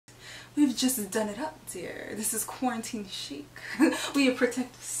We've just done it up, dear. This is quarantine chic. We are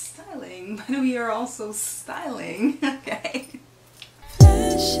protective styling, but we are also styling. Okay.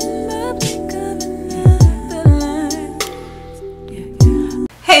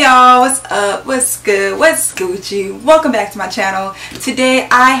 Hey y'all, what's up? What's good? What's Gucci? Welcome back to my channel. Today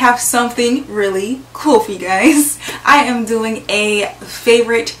I have something really cool for you guys. I am doing a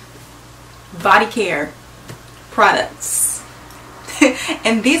favorite body care products.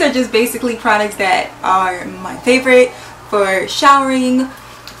 And these are just basically products that are my favorite for showering,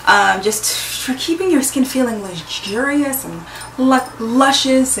 just for keeping your skin feeling luxurious and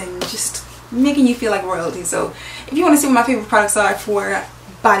luscious and just making you feel like royalty. So if you want to see what my favorite products are for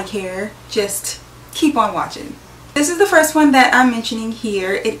body care, just keep on watching. This is the first one that I'm mentioning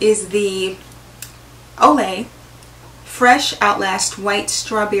here. It is the OLAY Fresh Outlast White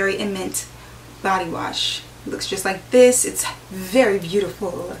Strawberry and Mint Body Wash. It looks just like this. It's very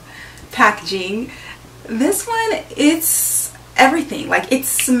beautiful packaging. This one, it's everything. Like, it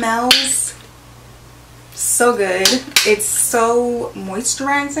smells so good. It's so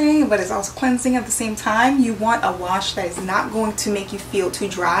moisturizing, but it's also cleansing at the same time. You want a wash that is not going to make you feel too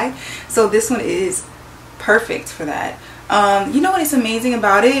dry, so this one is perfect for that. You know what is amazing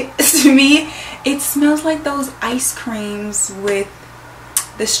about it? To me, it smells like those ice creams with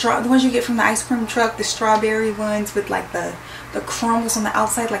the ones you get from the ice cream truck, the strawberry ones with like the crumbles on the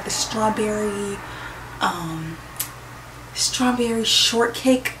outside, like the strawberry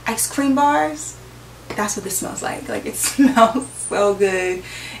shortcake ice cream bars. That's what this smells like. Like, it smells so good.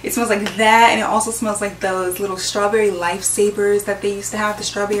 It smells like that, and it also smells like those little strawberry lifesavers that they used to have, the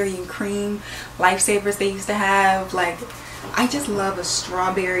strawberry and cream lifesavers they used to have. Like, I just love a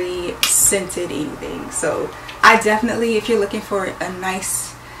strawberry scented anything. So I definitely, if you're looking for a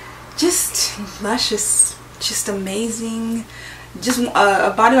nice, just luscious, just amazing, just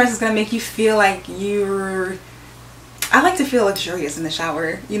a body wash is gonna make you feel like you're, I like to feel luxurious in the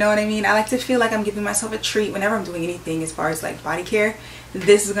shower, you know what I mean? I like to feel like I'm giving myself a treat whenever I'm doing anything as far as like body care.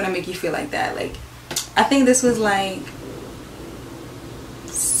 This is gonna make you feel like that. Like, I think this was like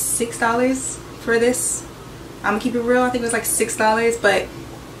 $6 for this. I'm gonna keep it real, I think it was like $6, but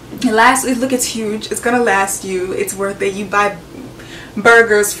it lasts. Look, it's huge. It's gonna last you. It's worth it. You buy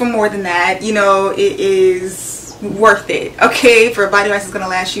burgers for more than that, you know. It is worth it. Okay, for a body wash, it's gonna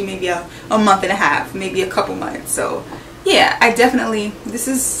last you maybe a month and a half, maybe a couple months. So yeah, I definitely, this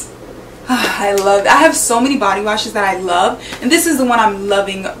is I love it. I have so many body washes that I love, and this is the one I'm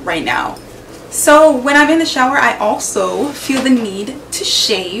loving right now. So when I'm in the shower, I also feel the need to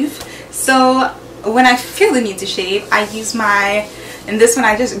shave. So when I feel the need to shave, I use my, and this one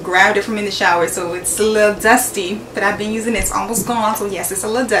I just grabbed it from in the shower, so it's a little dusty, but I've been using it. It's almost gone, so yes, it's a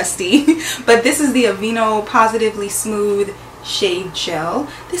little dusty. But this is the AVEENO Positively Smooth Shave Gel.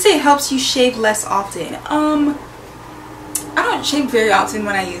 They say it helps you shave less often. I don't shave very often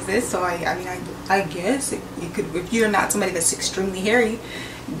when I use this, so I mean, I guess you could, if you're not somebody that's extremely hairy,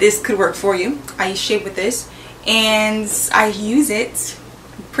 this could work for you. I shave with this, and I use it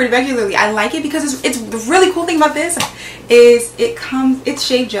pretty regularly. I like it because it's the really cool thing about this is it's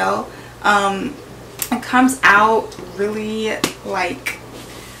shave gel. It comes out really, like,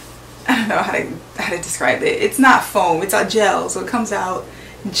 I don't know how to describe it. It's not foam, it's a gel, so it comes out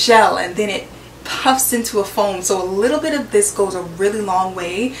gel and then it puffs into a foam, so a little bit of this goes a really long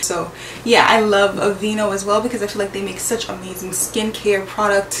way. So yeah, I love AVEENO as well because I feel like they make such amazing skincare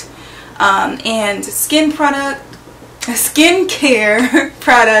product and skincare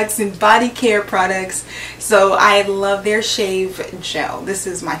products and body care products. So I love their shave gel. This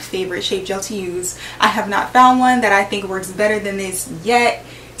is my favorite shave gel to use. I have not found one that I think works better than this yet,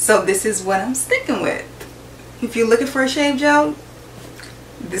 so this is what I'm sticking with. If you're looking for a shave gel,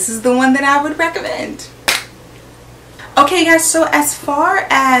 this is the one that I would recommend. Okay guys, so as far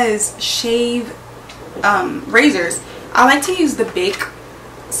as shave razors, I like to use the Bic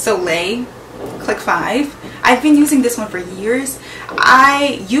Soleil Click 5. I've been using this one for years.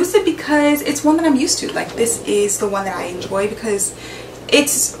 I use it because it's one that I'm used to. Like, this is the one that I enjoy because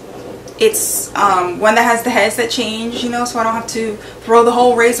it's one that has the heads that change, you know, so I don't have to throw the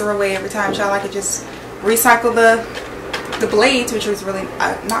whole razor away every time. So I could just recycle the blades, which was really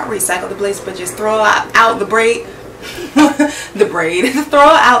not recycle the blades, but just throw out the braid throw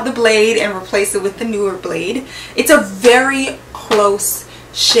out the blade and replace it with the newer blade. It's a very close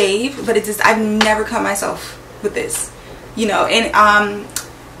shave, but I've never cut myself with this, you know. And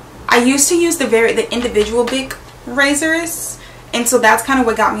I used to use the individual Bic razors, and so that's kind of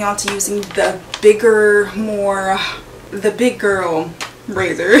what got me onto using the big girl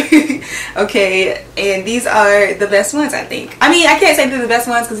razor. Okay, and these are the best ones, I think. I mean, I can't say they're the best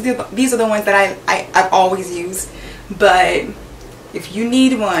ones because these are the ones that I've always used, but if you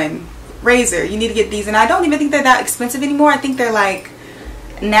need one razor, you need to get these. And I don't even think they're that expensive anymore. I think they're like,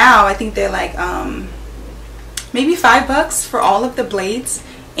 now I think they're like maybe $5 for all of the blades.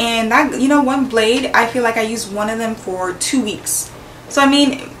 And that, you know, one blade, I feel like I use one of them for 2 weeks. So I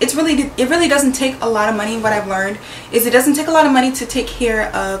mean, it really doesn't take a lot of money. What I've learned is it doesn't take a lot of money to take care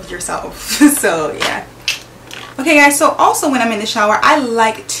of yourself. So yeah. Okay guys, so also when I'm in the shower, I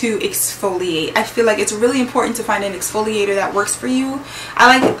like to exfoliate. I feel like it's really important to find an exfoliator that works for you.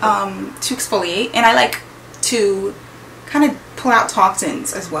 I like to exfoliate, and I like to kind of pull out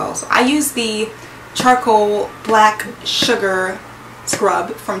toxins as well. So I use the charcoal black sugar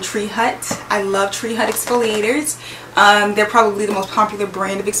scrub from TREEHUT. I love TREEHUT exfoliators. They're probably the most popular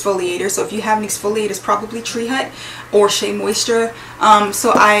brand of exfoliator. So if you have an exfoliator, it's probably TREEHUT or Shea Moisture.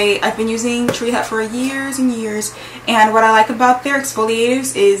 So I've been using TREEHUT for years and years, and what I like about their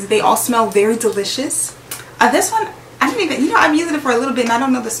exfoliators is they all smell very delicious. This one, I don't even, you know, I'm using it for a little bit and I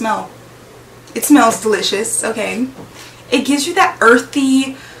don't know the smell. It smells delicious. Okay, it gives you that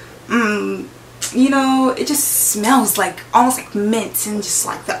earthy, you know, it just smells like almost like mint and just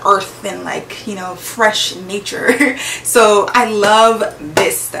like the earth and like, you know, fresh nature. So I love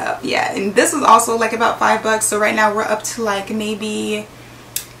this stuff. Yeah, and this was also like about $5. So right now we're up to like maybe,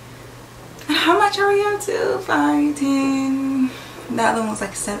 how much are we up to? 5, 10. The other one was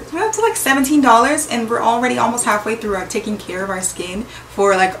like we're up to like $17, and we're already almost halfway through taking care of our skin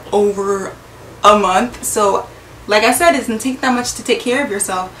for like over a month. So like I said, it doesn't take that much to take care of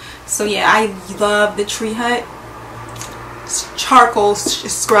yourself. So yeah, I love the TREEHUT charcoal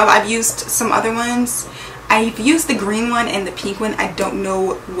scrub. I've used some other ones. I've used the green one and the pink one. I don't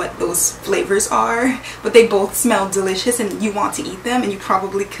know what those flavors are, but they both smell delicious and you want to eat them, and you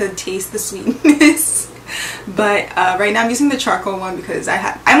probably could taste the sweetness. But right now I'm using the charcoal one because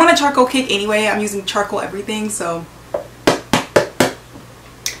I'm on a charcoal kick anyway. I'm using charcoal everything, so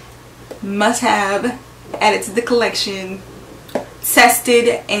must have, added to the collection,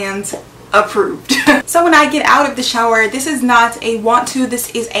 tested and approved. So when I get out of the shower, this is not a want to, this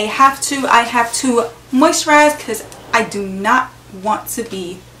is a have to. I have to moisturize because I do not want to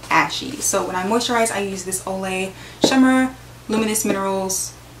be ashy. So when I moisturize, I use this OLAY Shimmer Luminous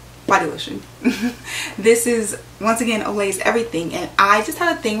Minerals body lotion. This is, once again, Olay's everything, and I just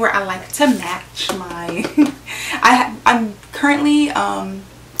have a thing where I like to match my I'm currently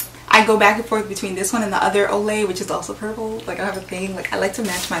I go back and forth between this one and the other Olay, which is also purple. Like, I have a thing, like I like to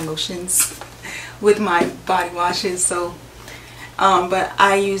match my lotions with my body washes. So but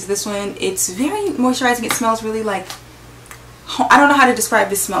I use this one. It's very moisturizing. It smells really like, I don't know how to describe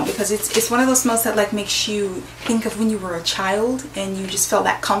this smell, because it's one of those smells that like makes you think of when you were a child and you just felt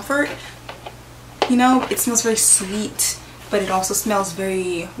that comfort. You know, it smells very sweet, but it also smells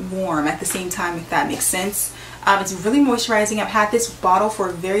very warm at the same time, if that makes sense. It's really moisturizing. I've had this bottle for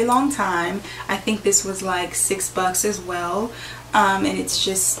a very long time. I think this was like $6 as well. And it's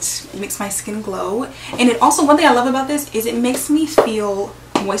just, it makes my skin glow. And it also, one thing I love about this is it makes me feel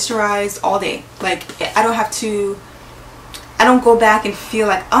moisturized all day. Like, I don't go back and feel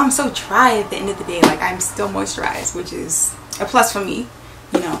like, oh, I'm so dry at the end of the day. Like, I'm still moisturized, which is a plus for me,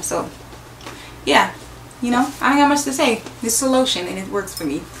 you know. So yeah, you know, I don't got much to say. This is a lotion and it works for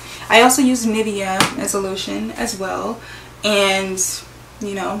me. I also use Nivea as a lotion as well, and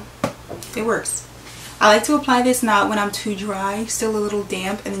you know, it works. I like to apply this not when I'm too dry, still a little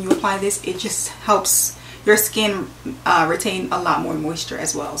damp, and then you apply this. It just helps your skin retain a lot more moisture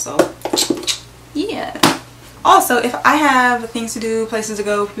as well. So yeah. Also, if I have things to do, places to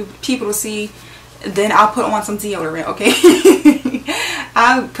go, people to see, then I'll put on some deodorant, okay?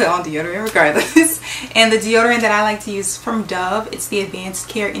 I'll put on deodorant regardless. And the deodorant that I like to use from Dove, it's the Advanced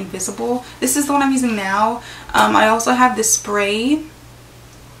Care Invisible. This is the one I'm using now. I also have this spray,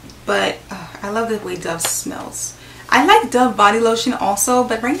 but I love the way Dove smells. I like Dove body lotion also,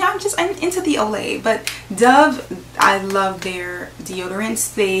 but right now I'm into the Olay. But Dove, I love their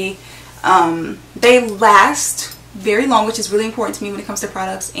deodorants. They last very long, which is really important to me when it comes to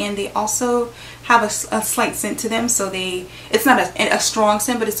products, and they also have a slight scent to them. So it's not a strong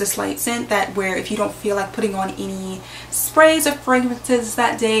scent, but it's a slight scent that where if you don't feel like putting on any sprays or fragrances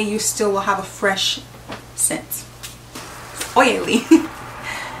that day, you still will have a fresh scent. Oily.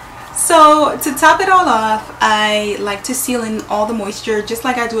 So to top it all off, I like to seal in all the moisture just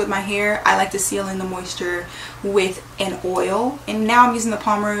like I do with my hair. I like to seal in the moisture with an oil, and now I'm using the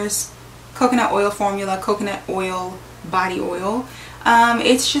Palmer's coconut oil formula, coconut oil body oil.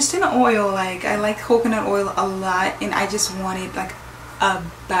 It's just an oil. Like, I like coconut oil a lot, and I just wanted like a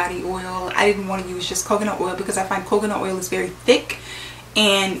body oil. I didn't want to use just coconut oil because I find coconut oil is very thick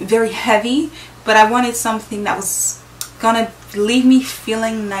and very heavy, but I wanted something that was gonna leave me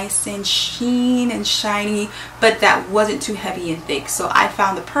feeling nice and sheen and shiny, but that wasn't too heavy and thick. So I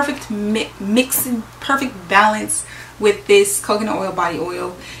found the perfect mix and perfect balance with this coconut oil body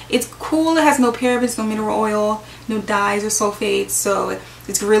oil. It's cool, it has no parabens, no mineral oil, no dyes or sulfates, so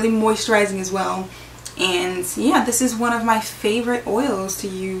it's really moisturizing as well. And yeah, this is one of my favorite oils to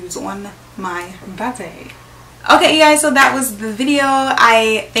use on my body. Okay, you guys, so that was the video.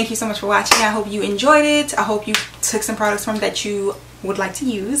 I thank you so much for watching. I hope you enjoyed it. I hope you took some products from that you would like to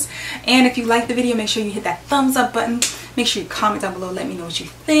use. And if you liked the video, make sure you hit that thumbs up button. Make sure you comment down below, let me know what you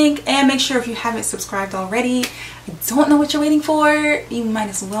think. And make sure if you haven't subscribed already, I don't know what you're waiting for. You might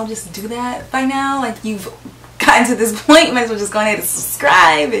as well just do that by now. Like, you've gotten to this point, you might as well just go ahead and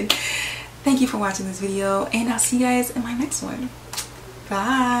subscribe. And thank you for watching this video, and I'll see you guys in my next one.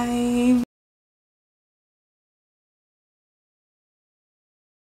 Bye.